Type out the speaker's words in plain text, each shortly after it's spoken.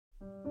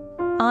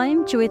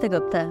I'm Joeita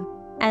Gupta,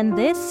 and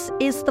this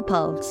is The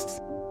Pulse.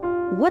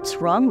 What's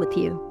wrong with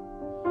you?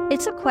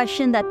 It's a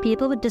question that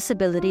people with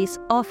disabilities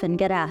often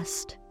get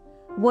asked.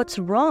 What's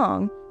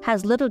wrong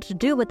has little to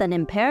do with an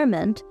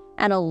impairment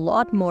and a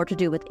lot more to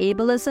do with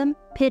ableism,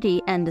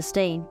 pity, and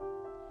disdain.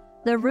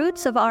 The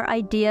roots of our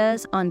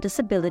ideas on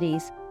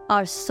disabilities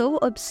are so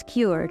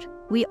obscured,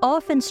 we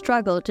often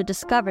struggle to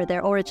discover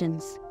their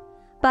origins.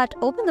 But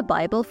open the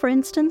Bible, for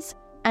instance,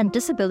 and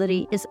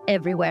disability is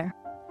everywhere.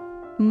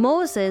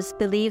 Moses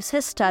believes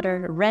his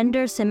stutter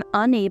renders him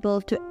unable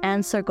to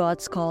answer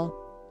God's call.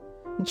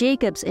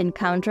 Jacob's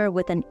encounter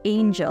with an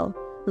angel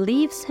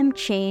leaves him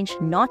changed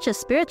not just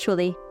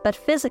spiritually, but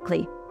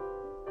physically.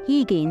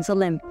 He gains a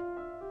limp.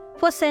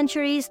 For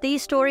centuries,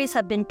 these stories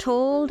have been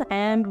told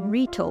and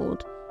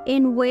retold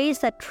in ways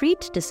that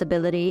treat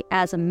disability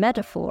as a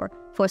metaphor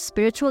for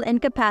spiritual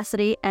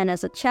incapacity and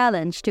as a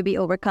challenge to be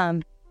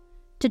overcome.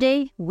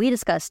 Today, we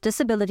discuss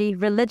disability,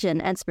 religion,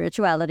 and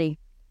spirituality.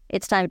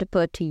 It's time to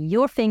put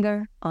your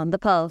finger on the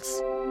pulse.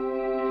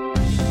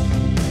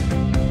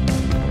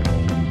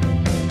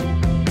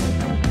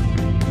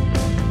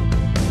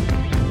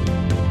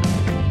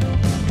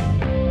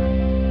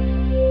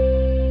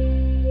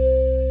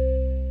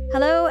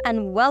 Hello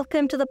and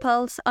welcome to The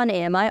Pulse on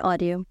AMI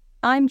Audio.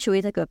 I'm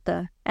Joeita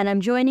Gupta, and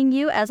I'm joining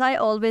you as I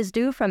always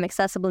do from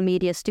Accessible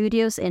Media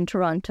Studios in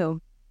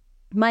Toronto.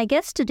 My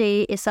guest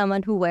today is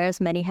someone who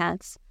wears many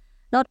hats.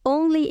 Not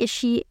only is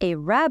she a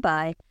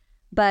rabbi,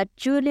 but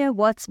Julia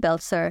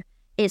Watts-Belzer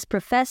is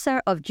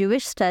Professor of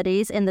Jewish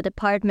Studies in the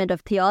Department of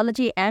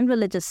Theology and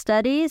Religious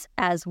Studies,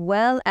 as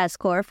well as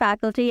core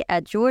faculty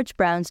at George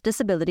Brown's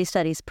Disability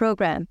Studies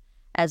program.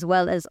 As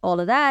well as all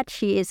of that,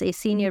 she is a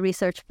Senior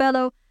Research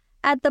Fellow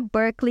at the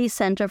Berkeley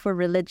Center for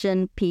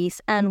Religion, Peace,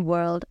 and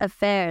World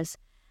Affairs.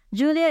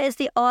 Julia is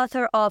the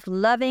author of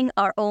Loving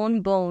Our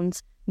Own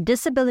Bones,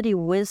 Disability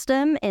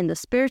Wisdom in the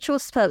Spiritual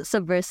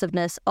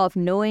Subversiveness of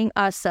Knowing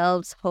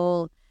Ourselves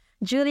Whole.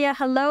 Julia,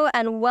 hello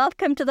and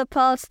welcome to The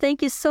Pulse.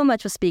 Thank you so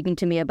much for speaking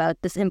to me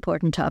about this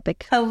important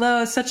topic.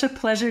 Hello, such a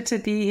pleasure to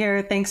be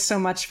here. Thanks so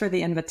much for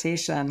the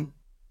invitation.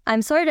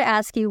 I'm sorry to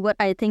ask you what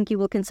I think you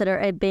will consider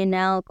a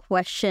banal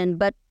question,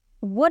 but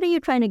what are you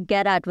trying to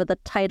get at with the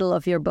title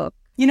of your book?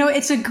 You know,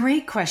 it's a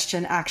great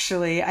question,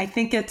 actually. I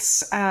think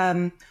it's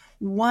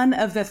one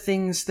of the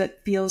things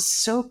that feels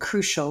so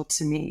crucial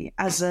to me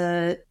as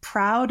a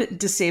proud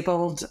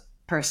disabled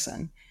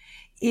person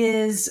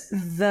is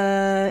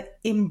the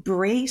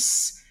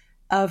embrace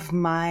of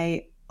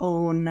my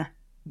own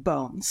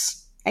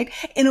bones. Right?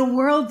 In a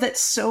world that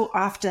so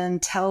often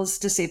tells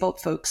disabled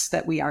folks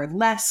that we are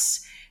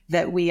less,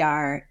 that we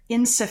are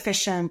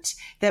insufficient,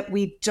 that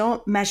we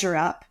don't measure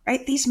up,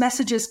 right? These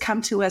messages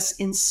come to us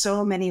in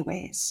so many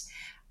ways.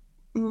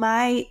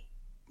 My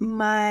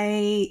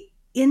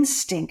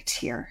instinct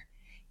here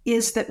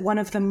is that one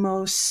of the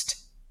most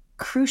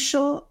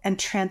crucial and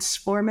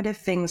transformative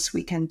things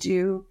we can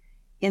do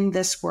in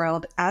this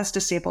world as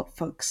disabled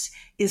folks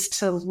is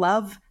to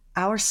love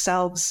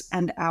ourselves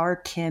and our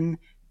kin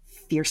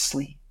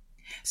fiercely.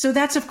 So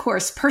that's, of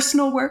course,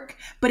 personal work,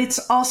 but it's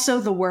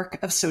also the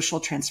work of social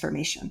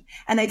transformation.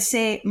 And I'd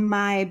say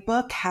my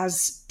book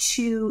has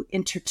two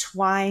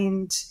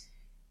intertwined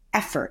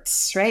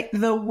efforts, right?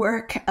 The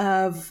work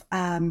of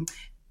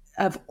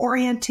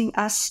orienting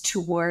us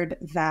toward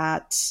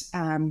that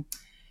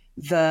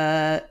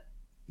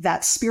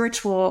that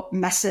spiritual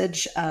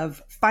message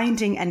of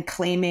finding and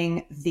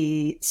claiming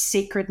the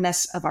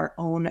sacredness of our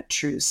own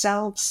true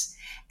selves,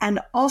 and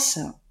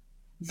also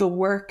the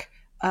work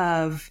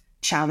of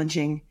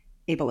challenging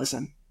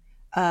ableism,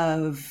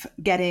 of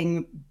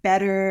getting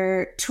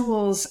better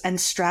tools and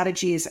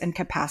strategies and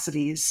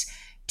capacities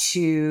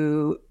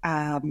to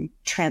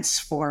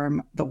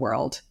transform the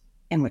world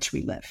in which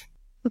we live.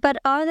 But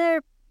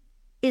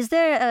is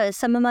there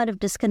some amount of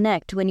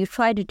disconnect when you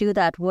try to do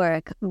that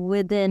work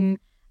within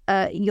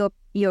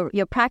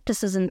your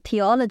practices in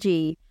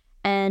theology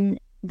and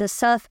the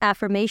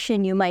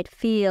self-affirmation you might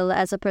feel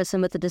as a person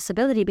with a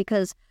disability?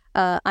 Because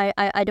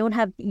I don't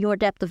have your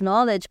depth of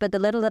knowledge, but the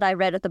little that I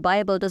read of the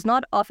Bible does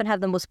not often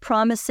have the most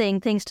promising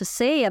things to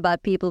say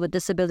about people with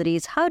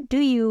disabilities. How do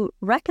you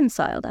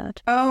reconcile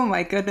that? Oh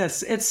my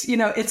goodness.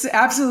 It's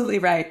absolutely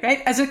right?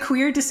 As a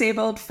queer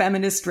disabled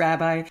feminist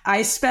rabbi,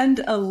 I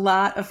spend a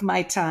lot of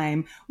my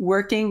time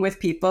working with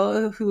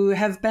people who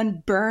have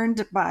been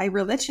burned by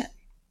religion.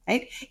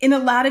 Right? In a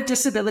lot of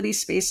disability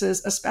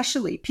spaces,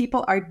 especially,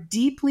 people are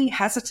deeply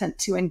hesitant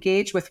to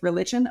engage with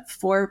religion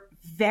for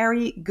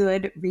very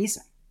good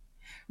reason.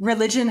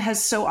 Religion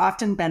has so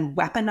often been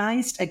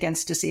weaponized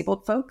against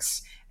disabled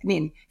folks. I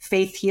mean,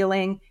 faith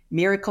healing,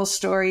 miracle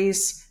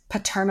stories,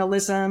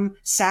 paternalism,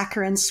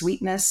 saccharine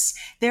sweetness.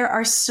 There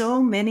are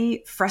so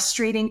many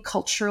frustrating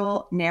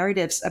cultural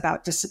narratives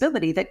about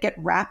disability that get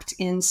wrapped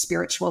in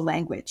spiritual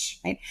language.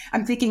 Right?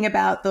 I'm thinking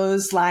about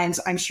those lines.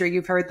 I'm sure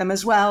you've heard them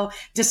as well.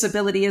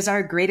 Disability is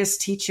our greatest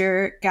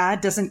teacher.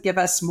 God doesn't give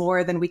us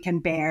more than we can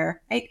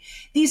bear. Right?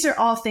 These are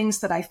all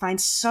things that I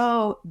find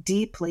so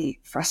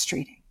deeply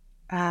frustrating.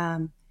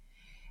 I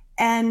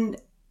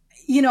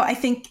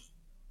think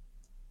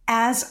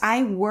as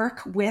I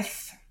work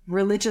with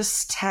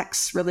religious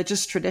texts,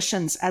 religious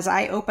traditions, as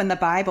I open the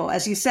Bible,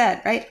 as you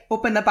said, right?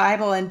 Open the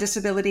Bible and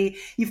disability.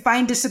 You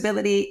find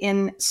disability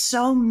in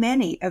so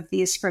many of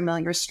these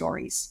familiar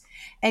stories.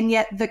 And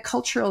yet the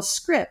cultural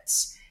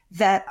scripts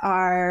that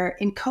are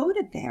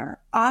encoded there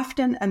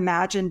often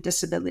imagine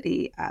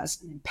disability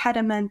as an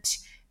impediment,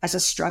 as a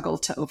struggle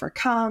to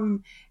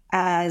overcome,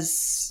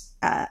 as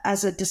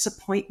a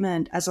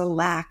disappointment, as a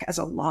lack, as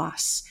a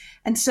loss.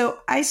 And so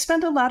I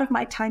spend a lot of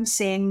my time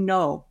saying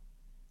no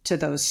to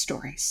those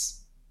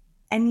stories.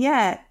 And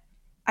yet,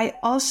 I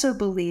also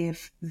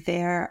believe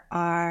that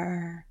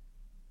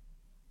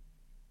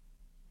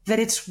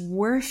it's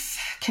worth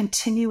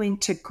continuing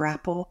to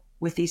grapple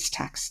with these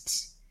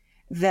texts.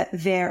 That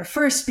they're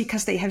first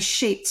because they have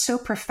shaped so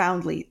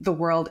profoundly the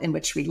world in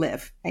which we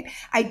live. Right?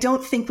 I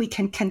don't think we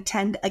can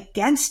contend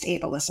against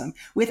ableism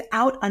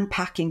without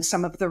unpacking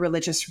some of the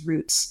religious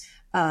roots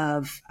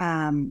of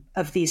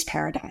these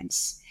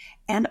paradigms.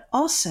 And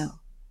also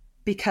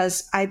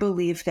because I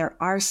believe there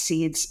are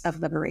seeds of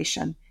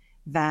liberation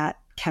that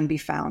can be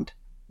found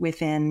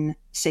within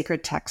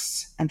sacred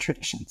texts and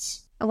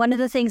traditions. One of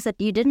the things that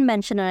you didn't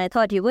mention, and I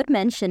thought you would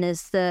mention,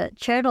 is the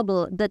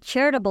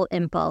charitable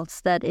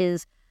impulse that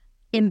is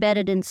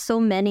embedded in so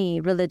many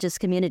religious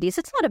communities.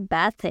 It's not a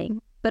bad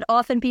thing, but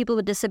often people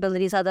with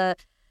disabilities are the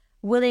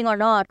willing or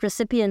not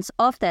recipients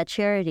of that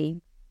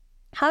charity.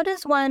 How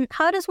does one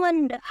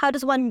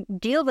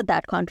deal with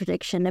that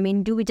contradiction? I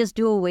mean, do we just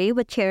do away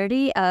with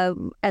charity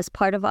as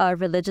part of our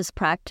religious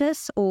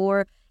practice,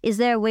 or is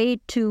there a way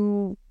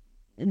to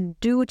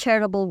do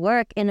charitable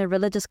work in a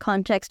religious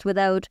context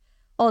without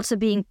also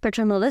being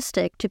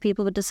paternalistic to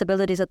people with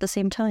disabilities at the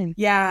same time?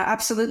 Yeah,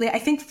 absolutely. I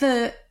think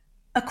a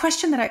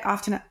question that I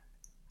often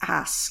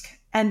ask,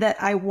 and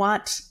that I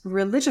want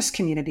religious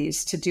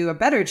communities to do a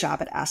better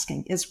job at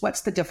asking, is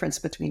what's the difference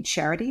between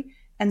charity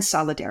and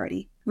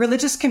solidarity?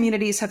 Religious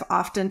communities have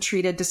often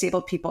treated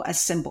disabled people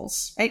as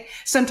symbols, right?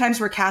 Sometimes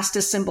we're cast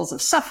as symbols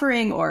of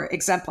suffering or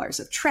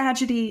exemplars of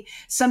tragedy.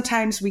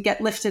 Sometimes we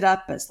get lifted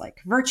up as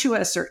like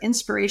virtuous or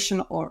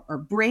inspirational or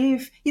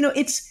brave. You know,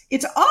 it's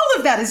all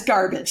of that is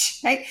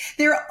garbage, right?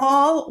 They're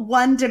all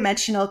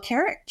one-dimensional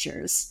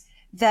caricatures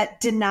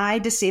that deny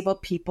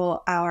disabled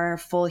people our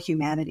full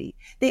humanity.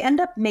 They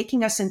end up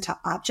making us into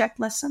object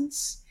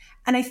lessons.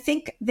 And I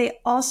think they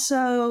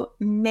also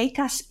make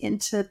us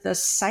into the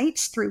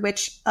sites through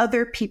which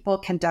other people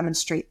can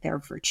demonstrate their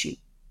virtue.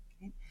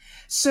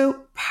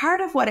 So part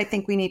of what I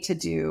think we need to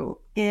do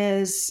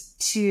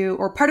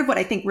or part of what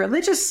I think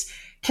religious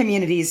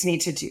communities need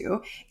to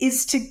do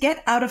is to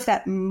get out of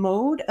that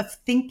mode of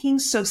thinking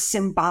so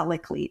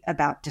symbolically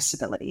about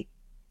disability.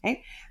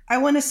 Right? I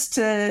want us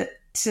to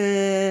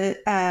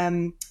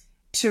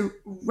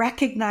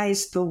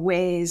recognize the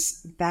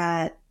ways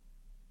that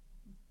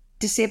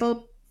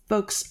disabled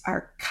folks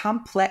are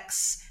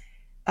complex.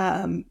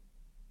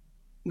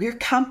 We're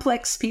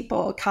complex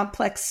people,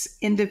 complex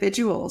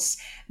individuals,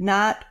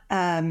 not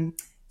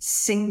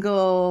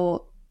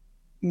single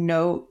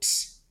note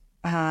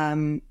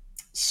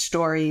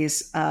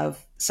stories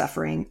of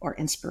suffering or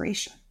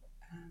inspiration.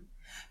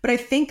 But I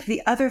think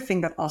the other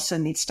thing that also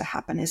needs to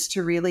happen is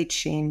to really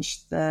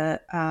change the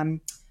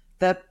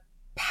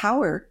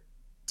power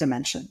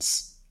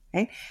dimensions.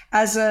 Right?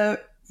 As a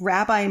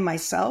rabbi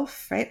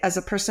myself, right, as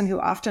a person who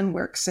often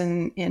works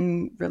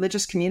in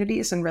religious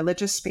communities and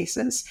religious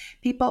spaces,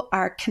 people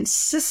are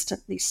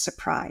consistently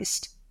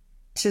surprised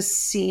to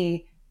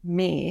see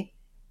me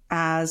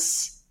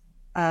as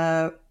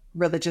a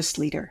religious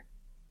leader.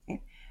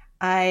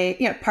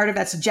 Part of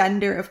that's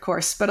gender, of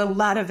course, but a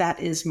lot of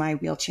that is my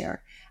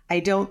wheelchair. I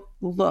don't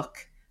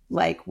look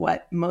like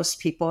what most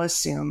people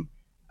assume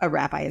a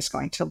rabbi is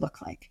going to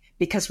look like,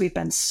 because we've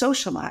been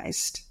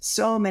socialized.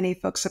 So many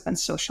folks have been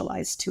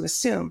socialized to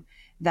assume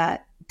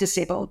that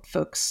disabled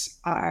folks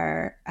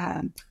are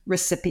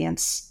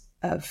recipients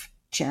of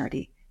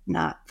charity,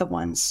 not the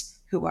ones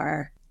who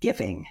are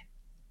giving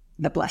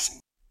the blessing.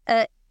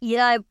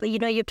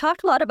 You've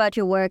talked a lot about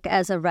your work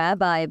as a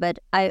rabbi, but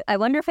I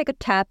wonder if I could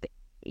tap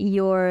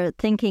your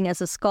thinking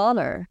as a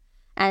scholar,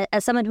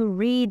 as someone who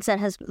reads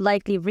and has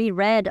likely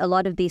reread a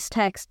lot of these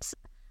texts.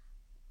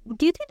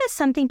 Do you think there's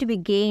something to be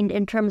gained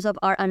in terms of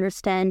our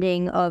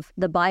understanding of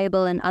the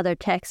Bible and other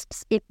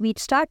texts if we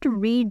start to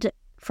read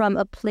from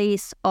a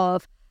place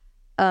of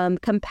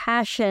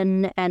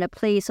compassion and a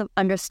place of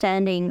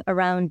understanding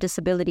around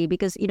disability?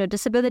 Because,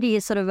 disability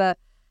is sort of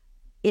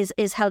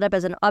is held up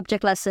as an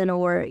object lesson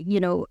or,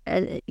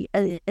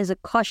 as a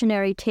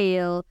cautionary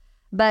tale.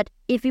 But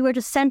if we were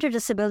to center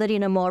disability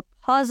in a more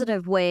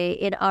positive way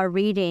in our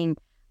reading,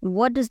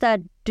 what does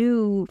that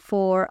do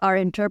for our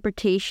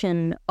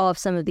interpretation of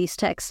some of these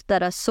texts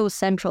that are so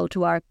central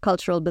to our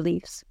cultural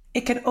beliefs?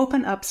 It can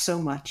open up so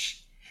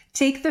much.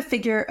 Take the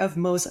figure of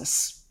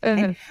Moses.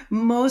 Mm-hmm. Right?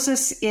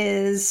 Moses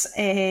is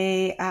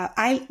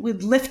I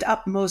would lift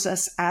up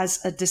Moses as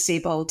a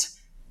disabled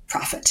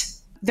prophet.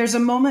 There's a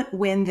moment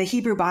when the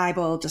Hebrew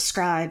Bible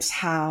describes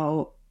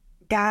how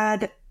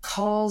God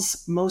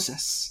calls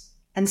Moses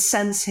and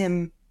sends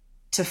him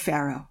to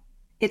Pharaoh.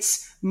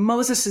 It's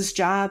Moses'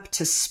 job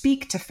to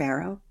speak to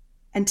Pharaoh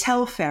and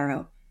tell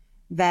Pharaoh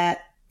that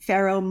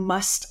Pharaoh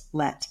must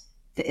let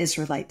the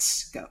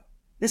Israelites go.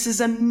 This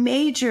is a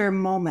major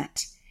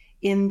moment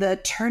in the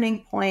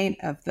turning point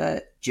of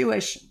the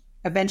Jewish,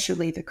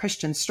 eventually the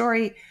Christian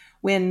story,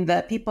 when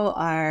the people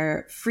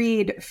are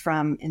freed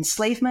from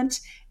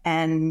enslavement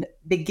and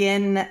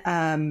begin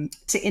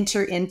to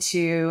enter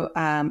into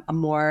a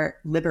more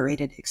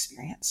liberated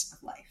experience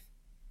of life.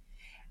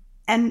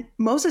 And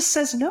Moses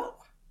says no.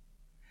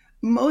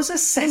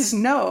 Moses says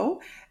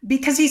no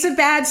because he's a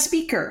bad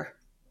speaker.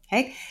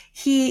 Okay,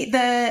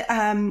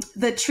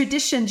 the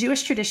tradition,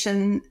 Jewish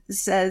tradition,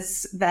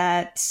 says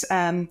that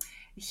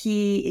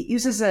he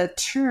uses a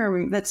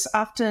term that's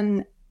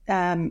often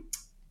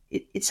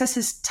it says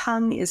his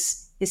tongue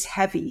is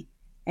heavy,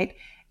 right?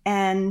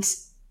 And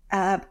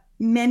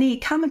many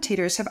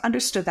commentators have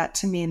understood that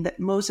to mean that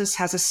Moses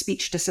has a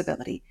speech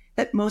disability.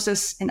 That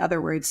Moses, in other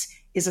words,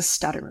 is a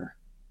stutterer.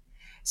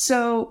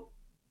 So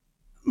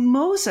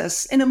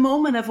Moses, in a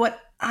moment of what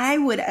I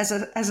would, as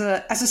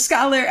a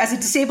scholar, as a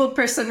disabled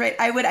person, right,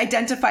 I would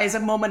identify as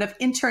a moment of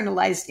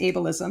internalized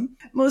ableism.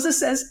 Moses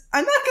says,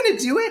 "I'm not going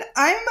to do it.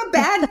 I'm a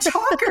bad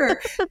talker.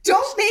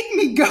 Don't make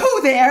me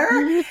go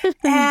there."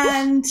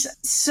 And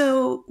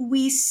so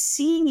we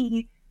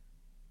see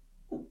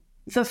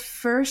the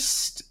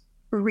first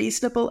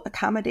reasonable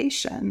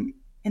accommodation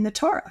in the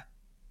Torah.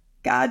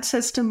 God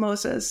says to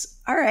Moses,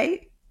 "All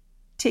right,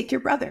 take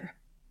your brother.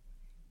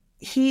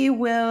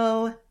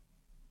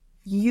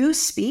 You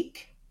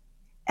speak,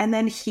 and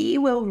then he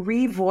will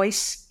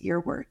revoice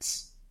your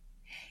words."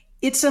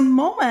 It's a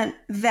moment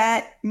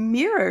that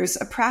mirrors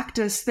a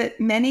practice that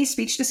many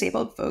speech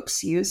disabled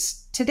folks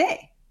use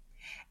today.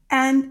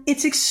 And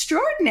it's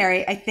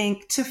extraordinary, I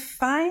think, to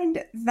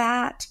find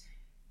that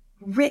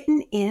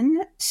written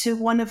into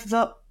one of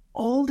the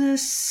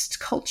oldest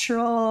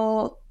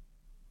cultural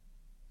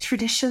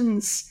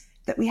traditions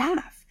that we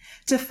have,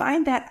 to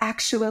find that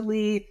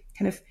actually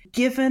kind of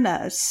given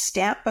a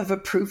stamp of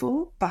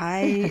approval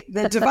by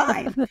the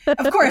divine.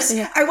 Of course,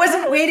 I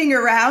wasn't waiting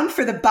around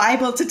for the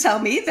Bible to tell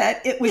me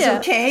that it was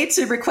okay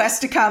to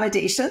request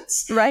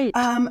accommodations. Right.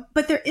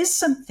 But there is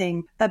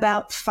something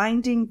about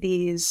finding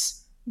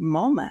these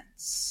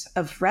moments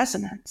of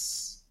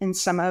resonance in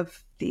some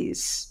of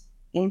these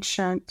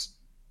ancient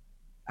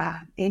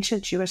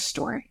Jewish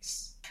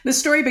stories. The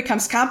story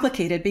becomes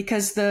complicated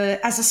because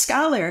as a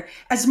scholar,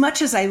 as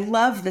much as I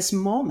love this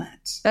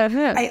moment,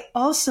 I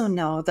also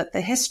know that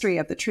the history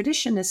of the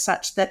tradition is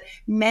such that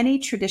many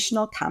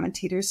traditional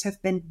commentators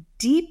have been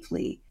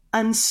deeply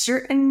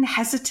uncertain,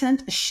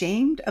 hesitant,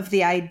 ashamed of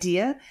the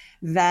idea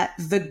that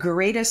the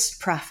greatest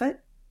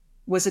prophet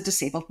was a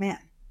disabled man.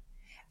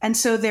 And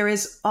so there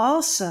is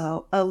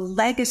also a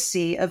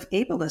legacy of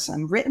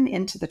ableism written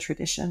into the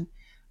tradition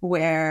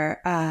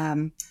where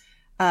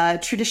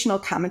traditional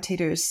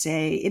commentators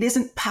say it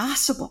isn't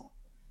possible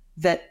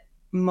that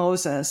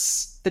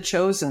Moses, the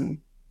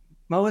chosen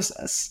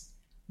Moses,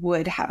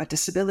 would have a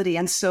disability.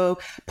 And so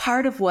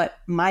part of what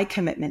my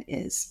commitment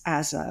is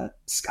as a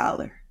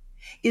scholar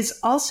is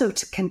also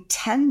to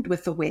contend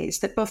with the ways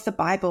that both the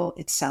Bible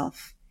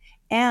itself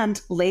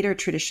and later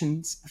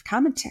traditions of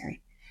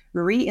commentary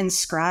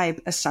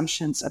reinscribe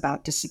assumptions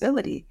about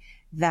disability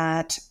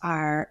that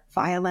are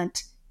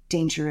violent,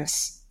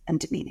 dangerous, and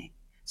demeaning.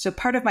 So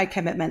part of my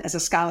commitment as a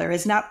scholar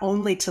is not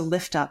only to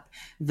lift up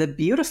the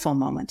beautiful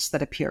moments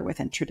that appear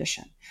within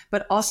tradition,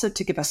 but also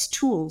to give us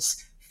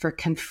tools for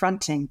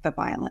confronting the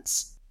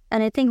violence.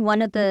 And I think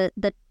one of the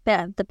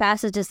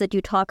passages that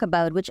you talk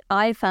about, which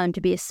I found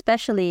to be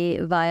especially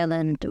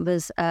violent,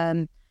 was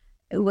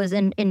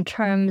in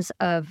terms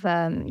of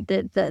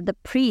the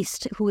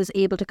priest who was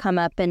able to come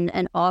up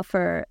and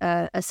offer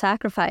a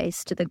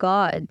sacrifice to the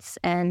gods,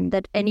 and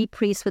that any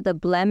priest with a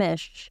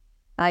blemish,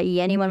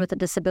 i.e. anyone with a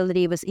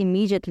disability, was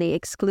immediately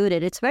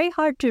excluded. It's very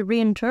hard to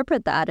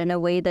reinterpret that in a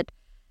way that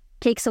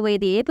takes away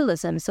the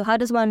ableism. So how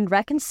does one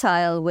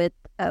reconcile with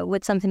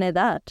something like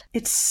that?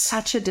 It's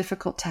such a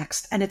difficult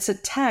text. And it's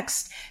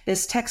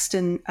this text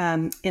in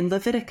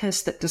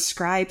Leviticus that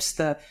describes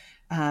a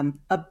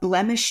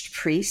blemished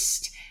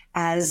priest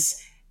as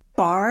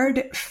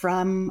barred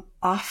from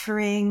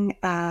offering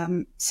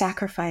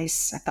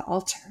sacrifice at the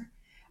altar.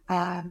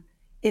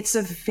 It's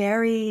a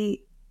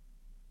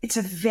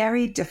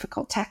very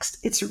difficult text.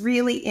 It's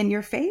really in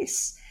your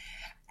face.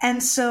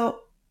 And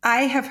so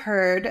I have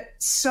heard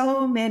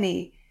so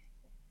many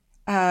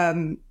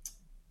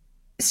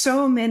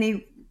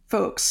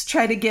folks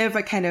try to give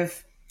a kind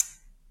of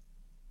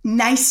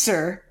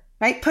nicer,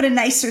 right? Put a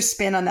nicer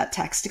spin on that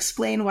text,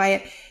 explain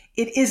why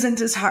it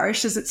isn't as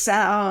harsh as it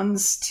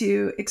sounds,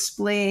 to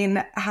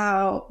explain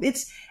how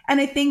it's,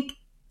 and I think,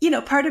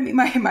 part of me,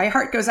 my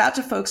heart goes out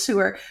to folks who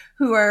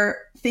are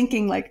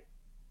thinking like,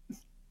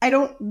 I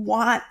don't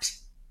want,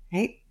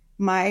 right,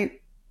 my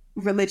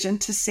religion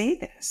to say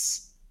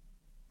this.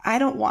 I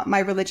don't want my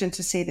religion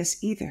to say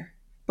this either.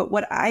 But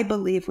what I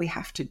believe we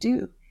have to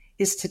do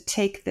is to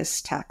take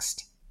this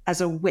text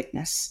as a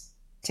witness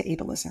to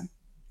ableism.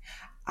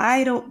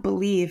 I don't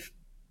believe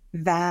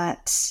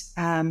that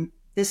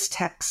this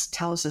text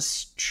tells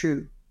us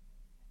true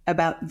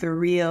about the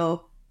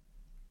real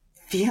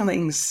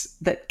feelings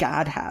that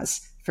God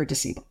has for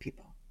disabled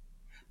people.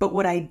 But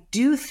what I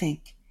do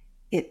think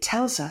it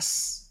tells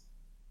us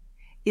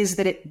is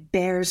that it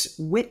bears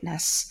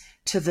witness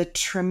to the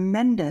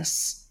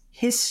tremendous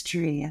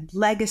history and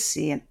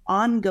legacy and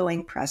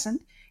ongoing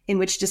present in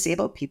which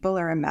disabled people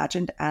are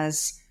imagined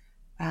as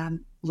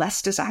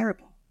less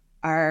desirable.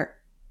 Our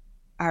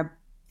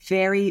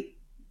very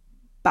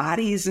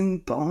bodies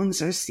and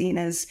bones are seen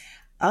as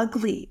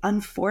ugly,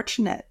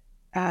 unfortunate,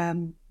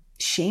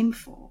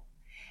 shameful.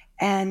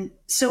 And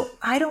so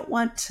I don't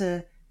want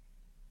to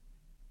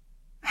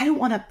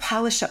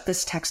polish up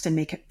this text and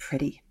make it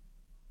pretty.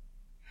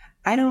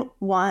 I don't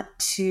want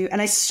to,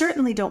 and I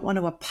certainly don't want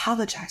to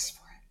apologize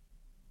for it.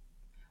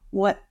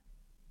 What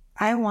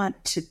I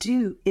want to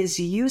do is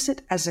use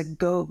it as a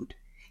goad,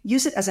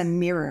 use it as a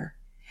mirror,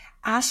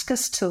 ask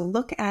us to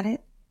look at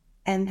it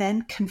and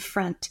then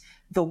confront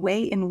the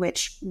way in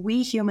which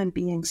we human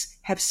beings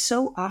have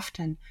so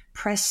often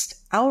pressed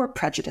our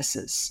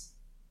prejudices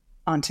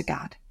onto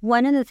God.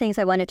 One of the things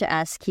I wanted to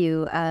ask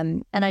you,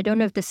 and I don't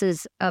know if this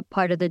is a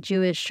part of the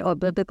Jewish or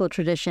biblical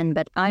tradition,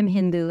 but I'm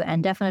Hindu,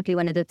 and definitely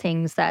one of the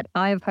things that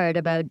I've heard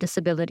about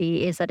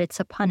disability is that it's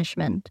a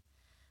punishment.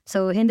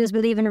 So Hindus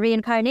believe in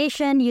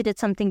reincarnation. You did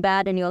something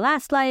bad in your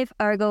last life,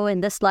 ergo in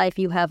this life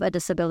you have a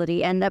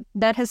disability. And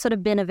that has sort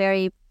of been a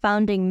very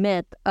founding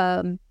myth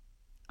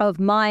of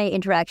my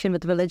interaction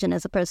with religion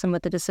as a person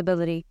with a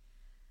disability.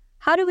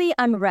 How do we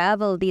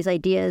unravel these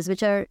ideas,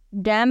 which are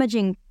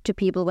damaging to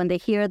people when they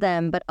hear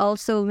them, but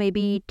also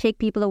maybe take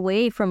people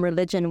away from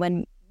religion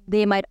when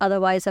they might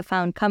otherwise have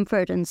found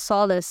comfort and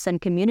solace and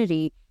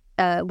community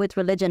with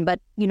religion, but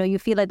you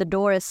feel like the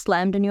door is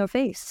slammed in your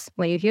face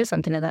when you hear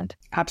something like that?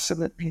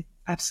 Absolutely.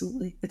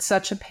 Absolutely. It's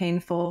such a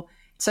painful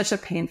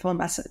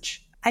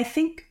message. I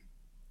think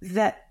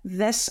that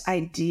this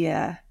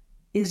idea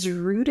is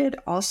rooted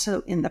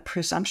also in the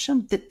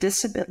presumption that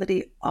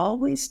disability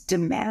always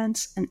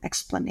demands an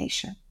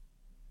explanation.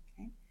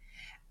 Okay?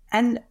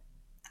 And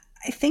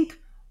I think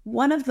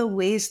one of the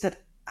ways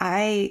that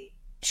I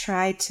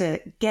try to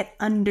get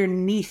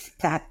underneath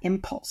that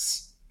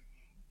impulse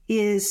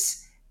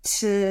is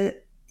to,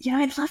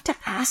 I'd love to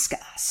ask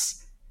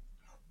us,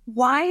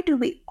 why do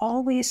we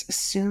always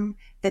assume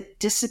that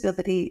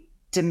disability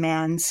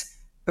demands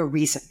a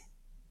reason?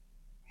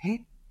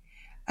 Right?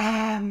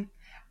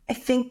 I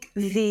think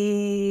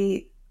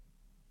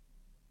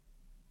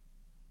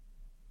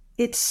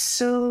it's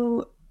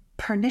so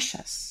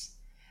pernicious,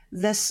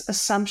 this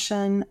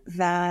assumption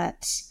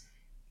that,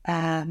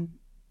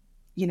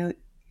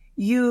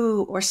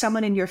 you or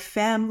someone in your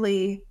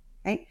family,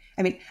 right?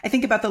 I mean, I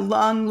think about the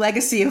long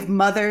legacy of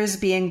mothers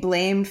being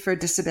blamed for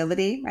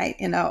disability, right?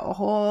 In a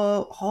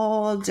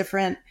whole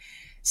different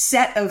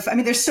set of,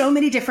 there's so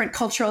many different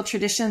cultural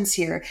traditions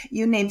here.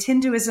 You named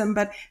Hinduism,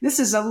 but this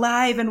is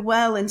alive and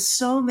well in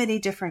so many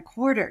different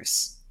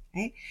quarters,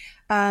 right?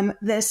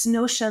 This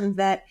notion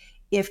that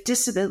if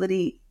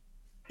disability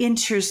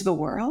enters the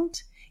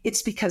world,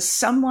 it's because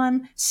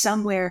someone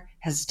somewhere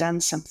has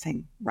done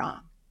something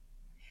wrong.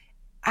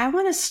 I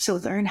want us to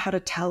learn how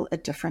to tell a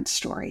different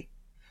story,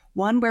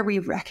 one where we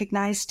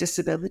recognize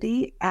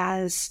disability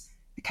as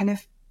a kind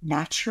of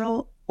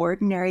natural,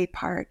 ordinary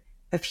part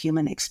of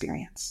human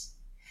experience.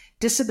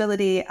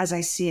 Disability, as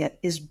I see it,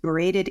 is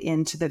braided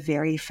into the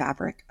very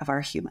fabric of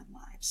our human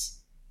lives.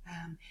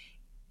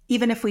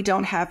 Even if we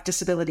don't have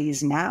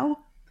disabilities now,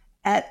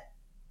 at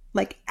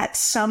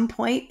some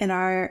point in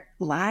our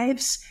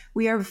lives,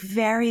 we are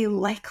very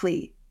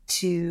likely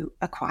to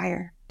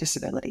acquire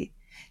disability.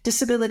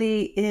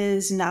 Disability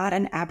is not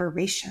an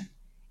aberration.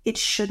 It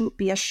shouldn't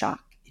be a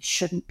shock. It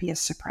shouldn't be a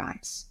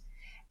surprise.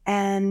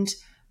 And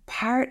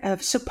part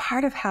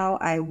of how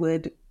I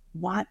would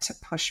want to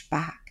push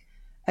back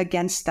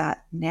against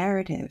that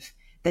narrative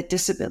that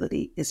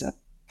disability is a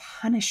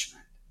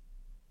punishment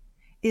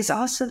is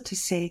also to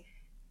say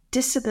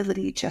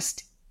disability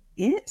just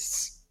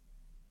is.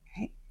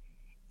 Right?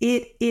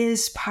 It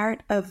is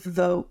part of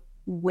the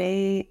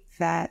way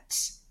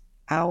that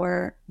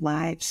our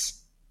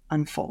lives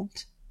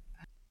unfold.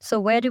 So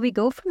where do we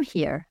go from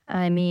here?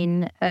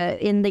 In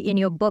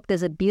your book,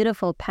 there's a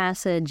beautiful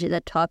passage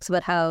that talks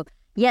about how,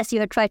 yes, you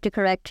had tried to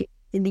correct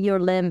your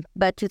limb,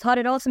 but you thought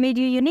it also made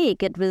you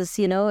unique. It was,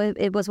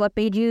 it was what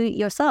made you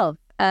yourself.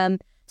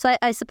 So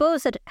I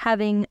suppose that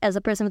as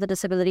a person with a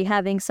disability,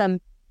 having some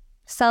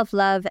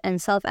self-love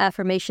and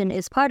self-affirmation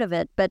is part of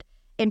it. But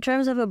in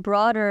terms of a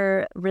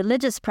broader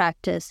religious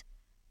practice,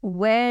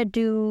 where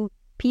do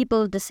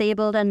people,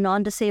 disabled and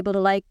non-disabled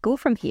alike, go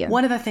from here?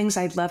 One of the things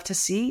I'd love to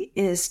see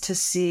is to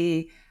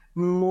see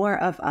more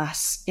of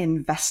us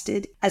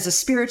invested as a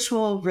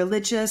spiritual,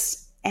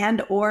 religious,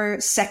 and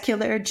or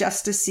secular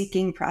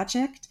justice-seeking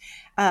project.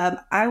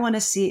 I want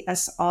to see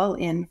us all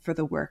in for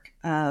the work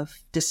of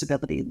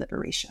disability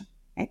liberation.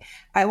 Right?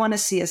 I want to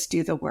see us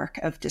do the work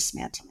of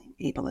dismantling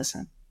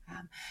ableism.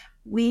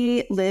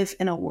 We live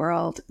in a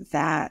world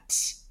that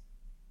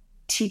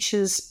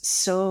teaches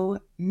so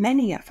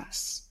many of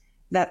us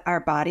that our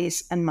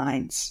bodies and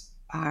minds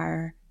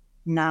are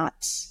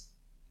not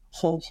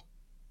whole.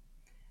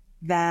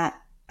 That,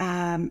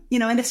 and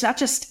it's not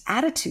just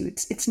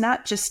attitudes, it's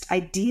not just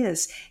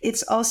ideas,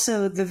 it's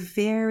also the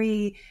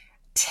very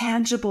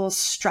tangible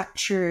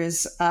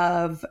structures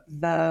of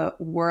the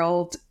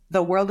world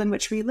in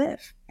which we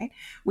live. Right?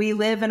 We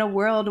live in a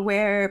world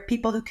where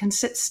people who can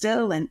sit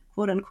still and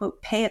quote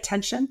unquote pay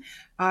attention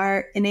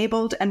are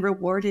enabled and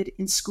rewarded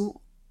in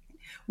school.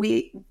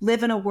 We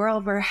live in a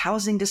world where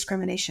housing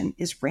discrimination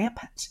is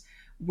rampant,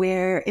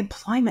 where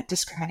employment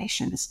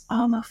discrimination is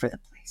all over the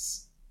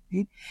place.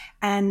 Right?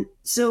 And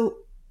so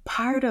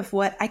part of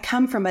what I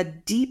come from a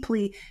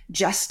deeply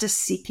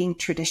justice-seeking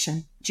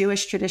tradition.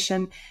 Jewish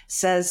tradition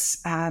says,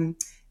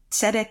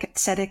 tzedek,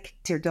 tzedek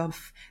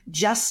tirdof,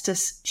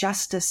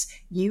 justice,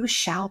 you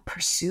shall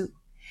pursue.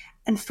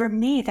 And for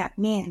me, that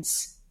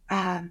means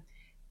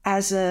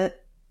as a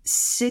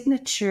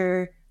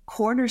signature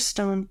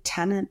cornerstone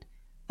tenet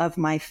of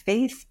my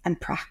faith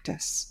and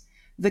practice,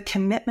 the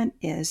commitment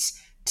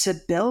is to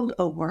build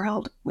a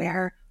world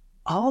where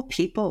all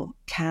people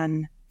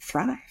can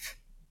thrive.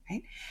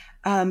 Right?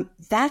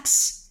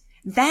 That's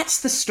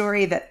the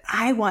story that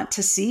I want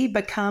to see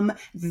become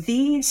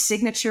the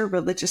signature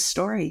religious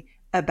story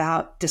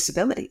about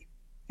disability.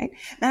 Right?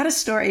 Not a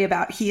story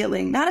about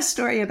healing, not a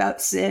story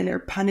about sin or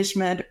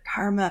punishment or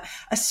karma,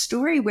 a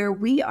story where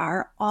we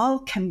are all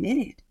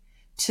committed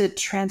to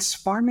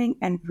transforming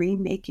and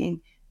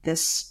remaking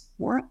this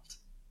world.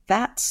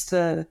 That's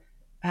the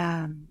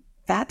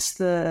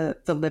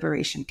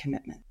liberation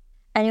commitment.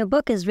 And your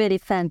book is really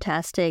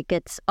fantastic.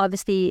 It's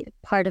obviously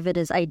part of it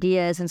is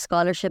ideas and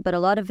scholarship, but a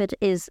lot of it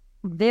is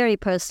very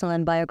personal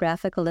and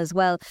biographical as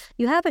well.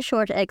 You have a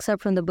short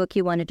excerpt from the book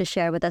you wanted to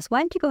share with us. Why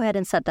don't you go ahead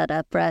and set that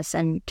up for us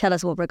and tell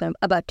us what we're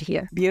about to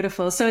hear?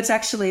 Beautiful. So it's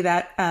actually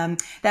that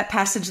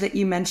passage that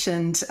you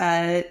mentioned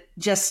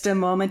just a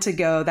moment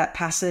ago. That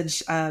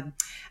passage,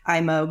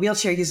 I'm a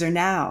wheelchair user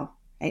now,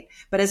 right?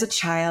 But as a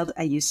child,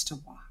 I used to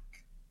walk,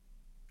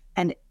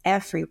 and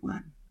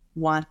everyone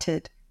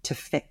wanted to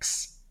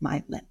fix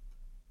my limp.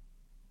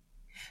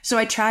 So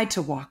I tried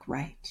to walk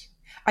right.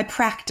 I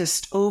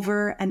practiced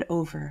over and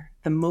over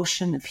the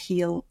motion of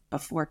heel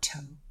before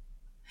toe.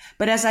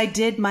 But as I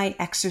did my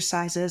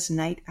exercises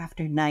night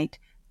after night,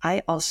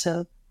 I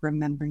also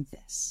remembered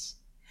this.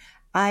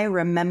 I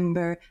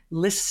remember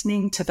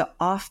listening to the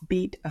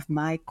offbeat of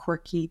my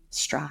quirky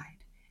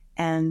stride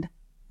and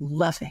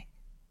loving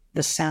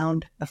the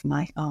sound of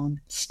my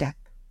own step.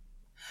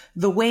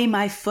 The way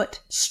my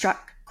foot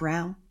struck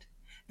ground,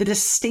 the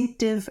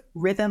distinctive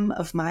rhythm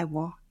of my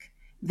walk,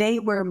 they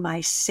were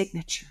my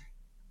signature,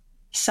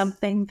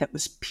 something that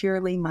was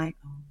purely my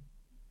own.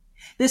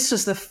 This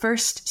was the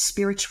first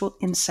spiritual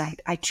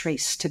insight I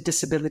traced to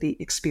disability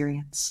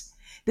experience.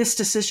 This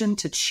decision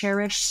to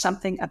cherish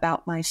something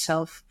about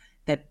myself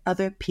that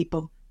other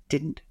people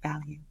didn't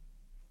value.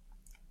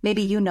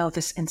 Maybe you know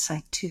this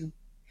insight too.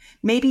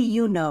 Maybe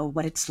you know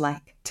what it's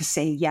like to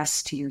say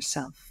yes to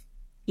yourself,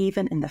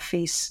 even in the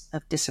face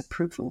of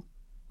disapproval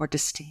or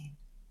disdain.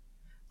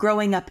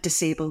 Growing up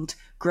disabled,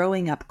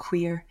 growing up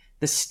queer,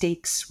 the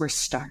stakes were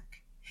stark.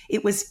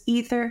 It was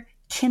either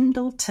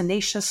kindle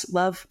tenacious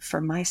love for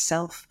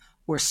myself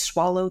or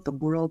swallow the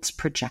world's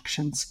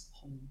projections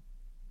whole.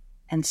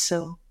 And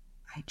so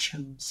I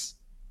chose.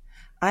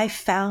 I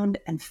found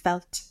and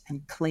felt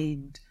and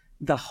claimed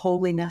the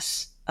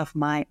holiness of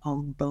my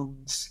own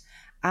bones.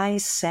 I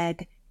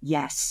said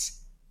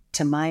yes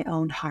to my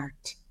own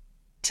heart,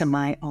 to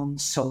my own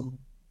soul.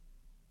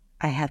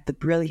 I had the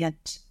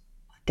brilliant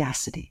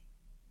audacity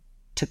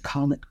to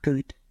call it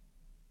good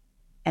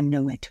and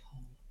know it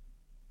whole.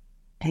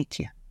 Thank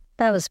you.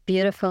 That was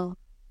beautiful.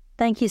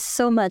 Thank you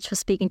so much for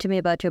speaking to me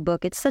about your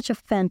book. It's such a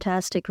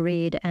fantastic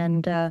read,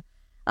 and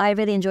I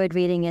really enjoyed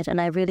reading it,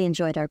 and I really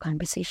enjoyed our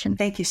conversation.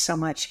 Thank you so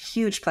much.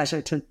 Huge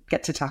pleasure to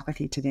get to talk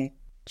with you today.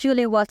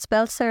 Julia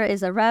Watts-Belzer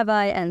is a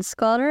rabbi and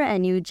scholar,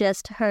 and you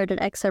just heard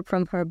an excerpt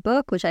from her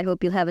book, which I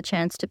hope you'll have a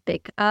chance to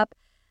pick up.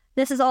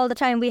 This is all the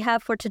time we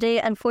have for today.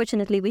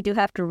 Unfortunately, we do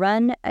have to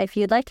run. If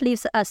you'd like to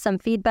leave us some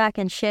feedback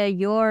and share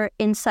your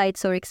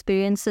insights or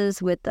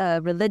experiences with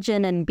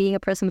religion and being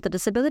a person with a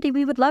disability,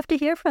 we would love to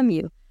hear from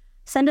you.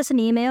 Send us an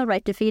email,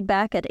 write to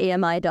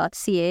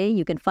feedback@ami.ca.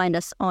 You can find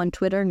us on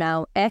Twitter,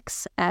 now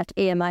X,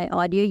 @AMI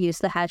Audio. Use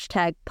the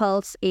hashtag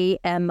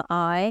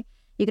PulseAMI.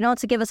 You can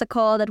also give us a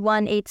call at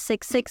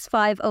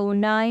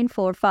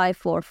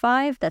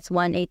 1-866-509-4545. That's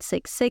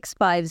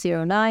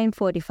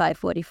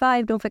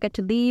 1-866-509-4545. Don't forget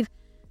to leave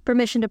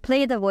permission to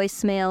play the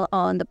voicemail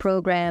on the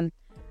program.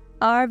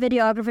 Our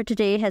videographer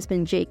today has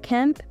been Jake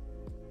Kemp.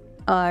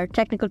 Our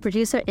technical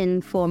producer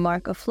in for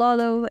Mark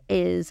Aflalo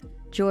is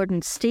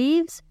Jordan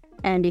Steves.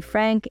 Andy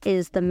Frank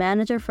is the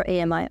manager for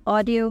AMI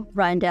Audio.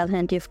 Ryan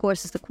Delhenty, of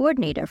course, is the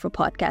coordinator for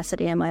podcasts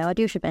at AMI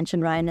Audio. Should mention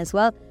Ryan as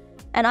well.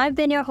 And I've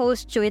been your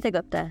host, Joeita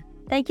Gupta.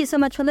 Thank you so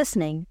much for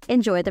listening.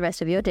 Enjoy the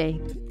rest of your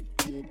day.